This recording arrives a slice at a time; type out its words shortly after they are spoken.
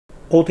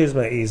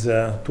Autism is,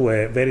 to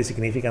a very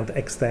significant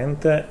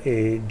extent,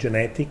 a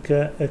genetic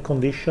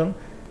condition,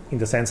 in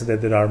the sense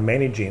that there are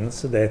many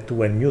genes that,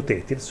 when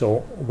mutated, so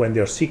when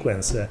their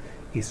sequence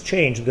is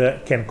changed,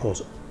 can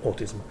cause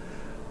autism.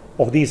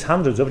 Of these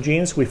hundreds of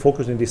genes, we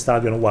focus in this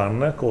study on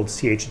one called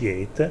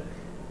CHD8,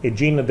 a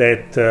gene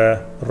that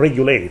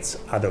regulates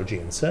other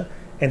genes,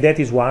 and that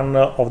is one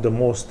of the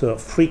most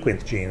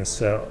frequent genes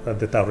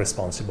that are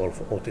responsible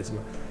for autism.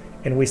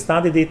 And we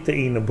studied it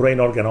in brain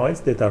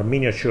organoids that are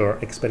miniature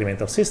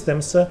experimental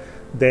systems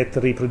that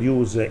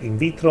reproduce in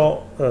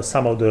vitro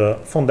some of the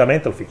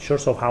fundamental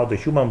features of how the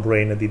human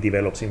brain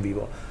develops in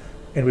vivo.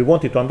 And we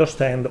wanted to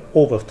understand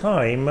over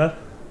time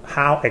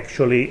how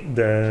actually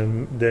the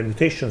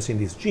mutations in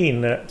this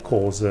gene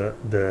cause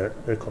the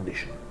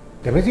condition.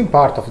 The amazing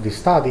part of this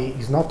study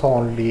is not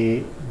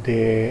only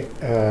the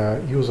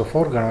use of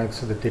organoids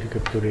that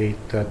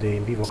recapitulate the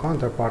in vivo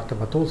counterpart,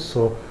 but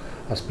also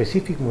a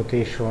specific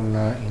mutation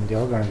in the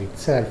organoid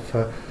itself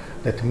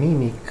that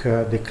mimic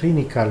the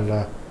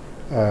clinical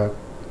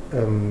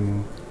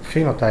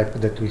phenotype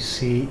that we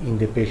see in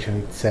the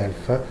patient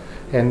itself,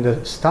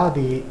 and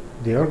study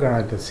the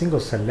organoid at single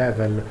cell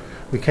level.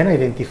 We can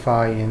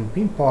identify and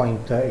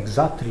pinpoint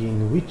exactly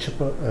in which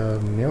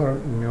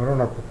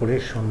neuronal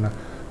population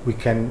we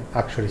can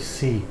actually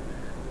see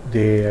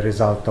the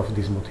result of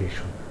this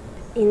mutation.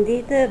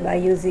 Indeed, by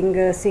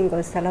using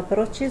single-cell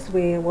approaches,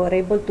 we were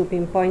able to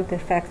pinpoint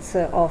effects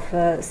of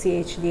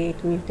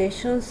CHD8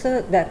 mutations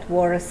that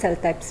were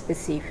cell-type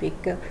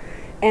specific.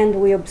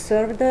 And we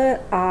observed a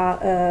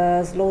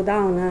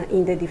slowdown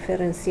in the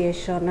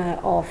differentiation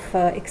of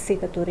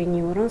excitatory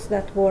neurons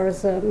that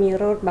was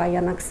mirrored by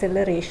an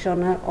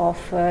acceleration of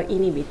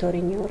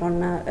inhibitory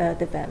neuron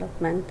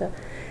development.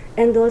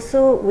 And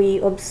also we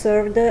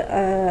observed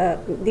a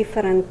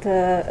different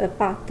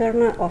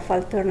pattern of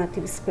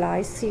alternative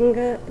splicing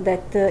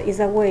that is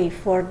a way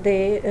for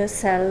the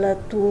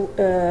cell to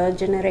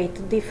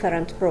generate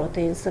different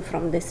proteins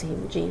from the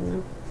same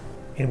gene.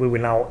 And we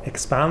will now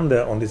expand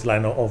on this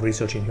line of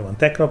research in human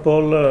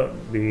technopole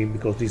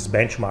because this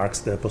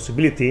benchmarks the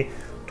possibility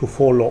to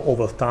follow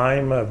over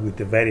time with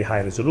a very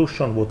high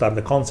resolution what are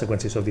the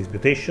consequences of these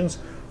mutations.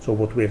 So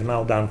what we have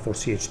now done for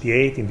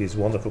CHD8 in this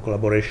wonderful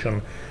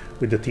collaboration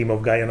with the team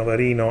of Gaia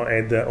Novarino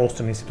at the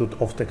Austrian Institute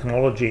of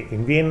Technology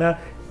in Vienna,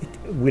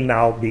 it will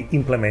now be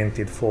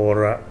implemented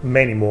for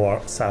many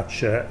more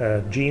such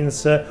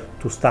genes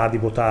to study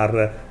what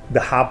are the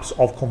hubs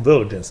of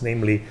convergence,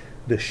 namely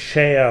the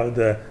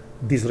shared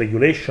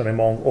dysregulation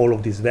among all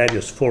of these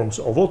various forms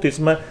of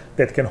autism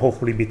that can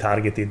hopefully be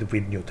targeted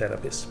with new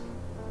therapies.